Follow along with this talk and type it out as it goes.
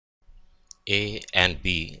A and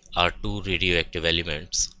B are two radioactive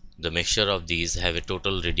elements. The mixture of these have a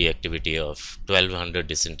total radioactivity of 1200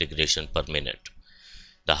 disintegration per minute.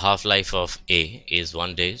 The half-life of A is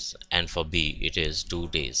 1 day and for B it is 2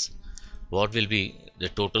 days. What will be the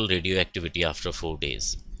total radioactivity after 4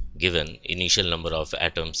 days, given initial number of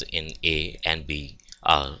atoms in A and B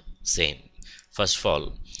are same? First of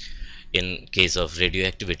all, in case of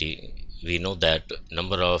radioactivity, we know that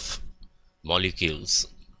number of molecules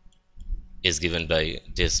is given by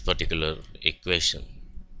this particular equation.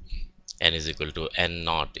 N is equal to n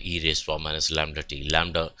naught e raised to power minus lambda t.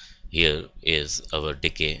 Lambda here is our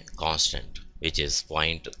decay constant, which is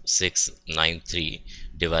 0.693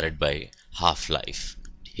 divided by half-life.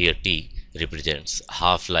 Here t represents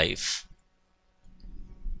half-life.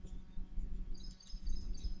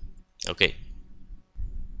 Okay,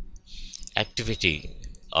 activity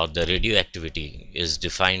or the radioactivity is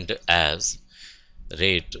defined as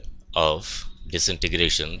rate of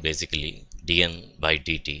disintegration, basically dn by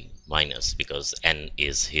dt minus, because n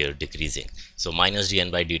is here decreasing, so minus dn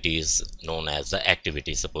by dt is known as the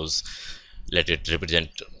activity. Suppose let it represent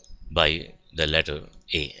by the letter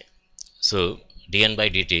a, so dn by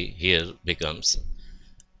dt here becomes,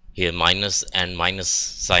 here minus and minus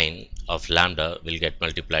sign of lambda will get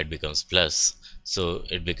multiplied, becomes plus, so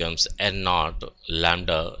it becomes n naught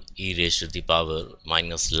lambda e raised to the power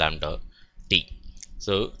minus lambda t.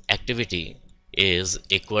 So activity is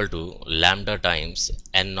equal to lambda times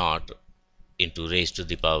n naught into raised to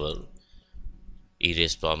the power e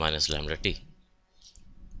raised to power minus lambda t,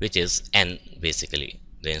 which is n, basically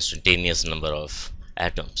the instantaneous number of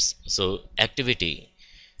atoms. So activity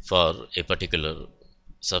for a particular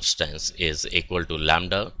substance is equal to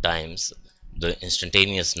lambda times the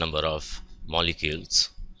instantaneous number of molecules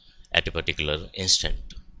at a particular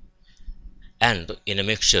instant. And in a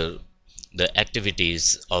mixture, the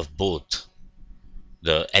activities of both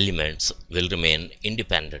the elements will remain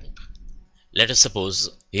independent. Let us suppose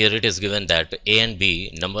here it is given that A and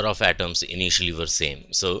B number of atoms initially were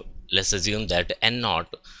same. So let's assume that n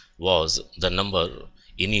naught was the number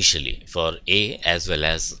initially for A as well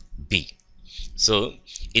as B. So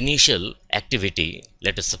initial activity,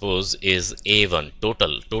 let us suppose, is A1.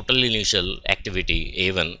 Total initial activity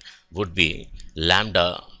A1 would be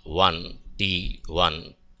lambda 1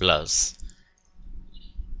 T1 plus,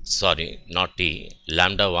 sorry, not T,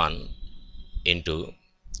 lambda 1 into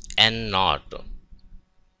n naught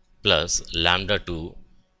plus lambda 2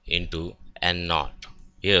 into n naught.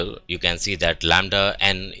 Here you can see that lambda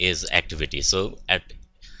n is activity. So at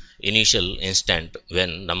initial instant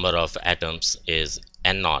when number of atoms is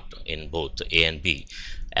n naught in both A and B,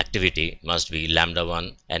 activity must be lambda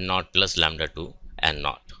 1 n naught plus lambda 2 n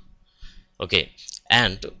naught. Okay,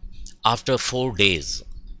 and after 4 days,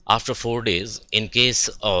 in case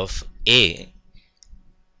of A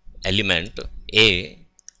element, A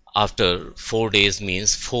after 4 days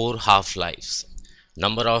means 4 half-lives.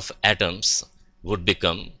 Number of atoms would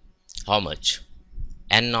become how much?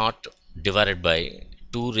 N naught divided by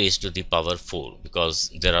 2 raised to the power 4, because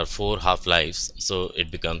there are 4 half-lives, so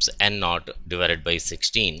it becomes n naught divided by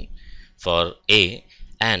 16 for A.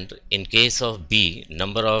 And in case of B,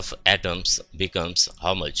 number of atoms becomes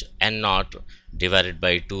how much? N naught divided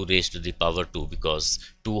by 2 raised to the power 2, because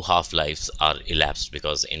 2 half-lives are elapsed,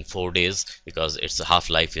 because in 4 days, because its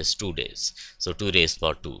half-life is 2 days, so 2 raised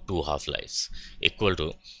power 2 half-lives, equal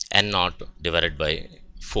to n naught divided by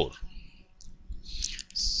 4.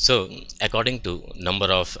 So according to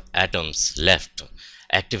number of atoms left,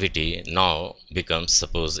 activity now becomes,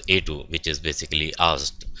 suppose A2, which is basically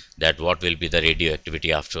asked that what will be the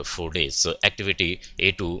radioactivity after 4 days. So activity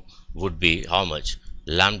A2 would be how much?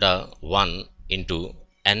 Lambda 1 into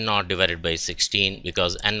n naught divided by 16,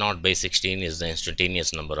 because n naught by 16 is the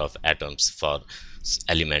instantaneous number of atoms for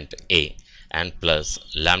element A, and plus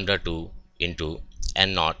lambda 2 into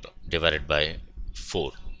n naught divided by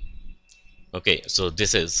 4. Okay, so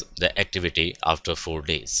this is the activity after 4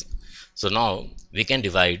 days. So now we can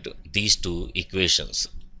divide these two equations.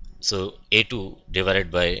 So A2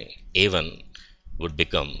 divided by A1 would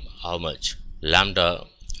become how much? Lambda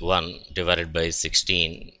 1 divided by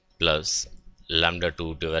 16 plus lambda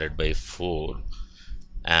 2 divided by 4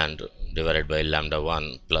 and divided by lambda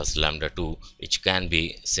 1 plus lambda 2, which can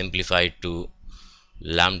be simplified to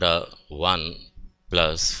lambda 1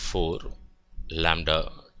 plus 4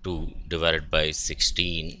 lambda 2 divided by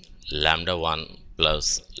 16 lambda 1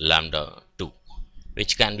 plus lambda 2,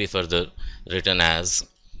 which can be further written as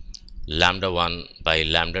lambda 1 by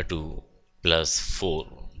lambda 2 plus 4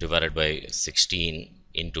 divided by 16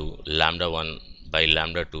 into lambda 1 by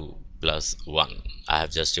lambda 2 plus 1. I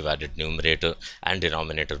have just divided numerator and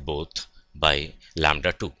denominator both by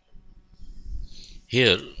lambda 2.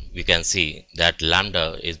 Here we can see that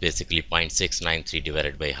lambda is basically 0.693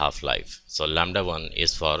 divided by half-life. So lambda 1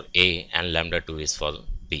 is for A and lambda 2 is for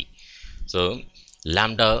B. So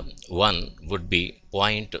lambda 1 would be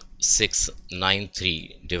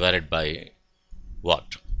 0.693 divided by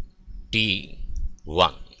what?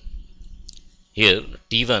 T1. Here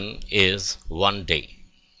T1 is 1 day,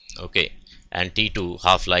 okay, and T2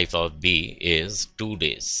 half-life of B is 2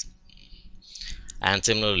 days. And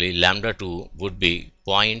similarly lambda 2 would be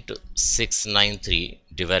 0.693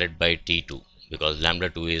 divided by T2 because lambda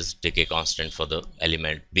 2 is decay constant for the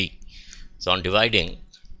element B. So on dividing,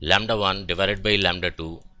 lambda 1 divided by lambda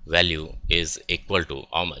 2 value is equal to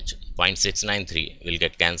how much? 0.693 will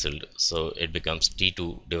get cancelled, so it becomes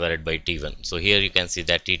T2 divided by T1. So here you can see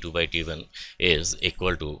that T2 by T1 is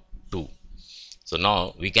equal to 2. So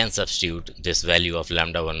now we can substitute this value of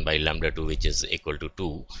lambda 1 by lambda 2, which is equal to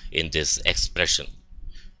 2, in this expression.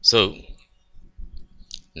 So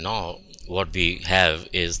now what we have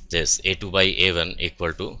is this A2 by A1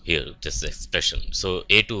 equal to here this expression. So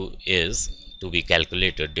A2 is to be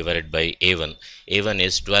calculated divided by A1. A1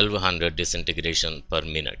 is 1200 disintegration per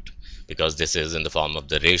minute because this is in the form of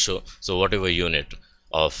the ratio. So whatever unit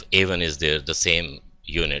of A1 is there, the same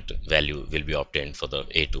unit value will be obtained for the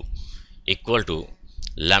A2, equal to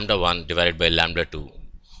lambda 1 divided by lambda 2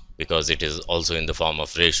 because it is also in the form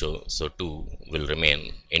of ratio, so 2 will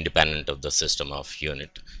remain independent of the system of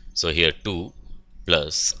unit. So here 2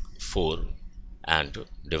 plus 4 and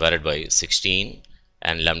divided by 16,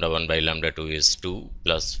 and lambda 1 by lambda 2 is 2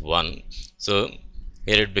 plus 1. So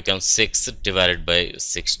here it becomes 6 divided by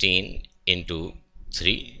 16 into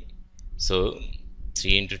 3. So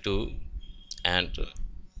 3 into 2 and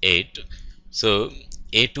 8. So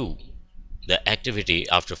A2, the activity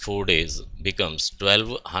after 4 days, becomes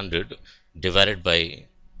 1200 divided by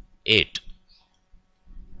 8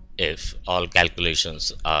 if all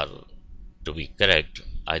calculations are to be correct,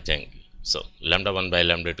 I think. So lambda 1 by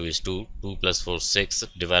lambda 2 is 2, 2 plus 4 6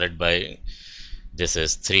 divided by this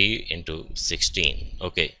is 3 into 16.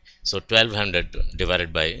 Okay, so 1200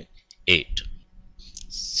 divided by 8,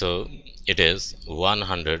 so it is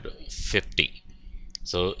 150.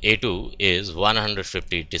 So A2 is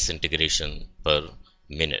 150 disintegration per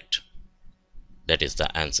minute. That is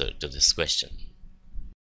the answer to this question.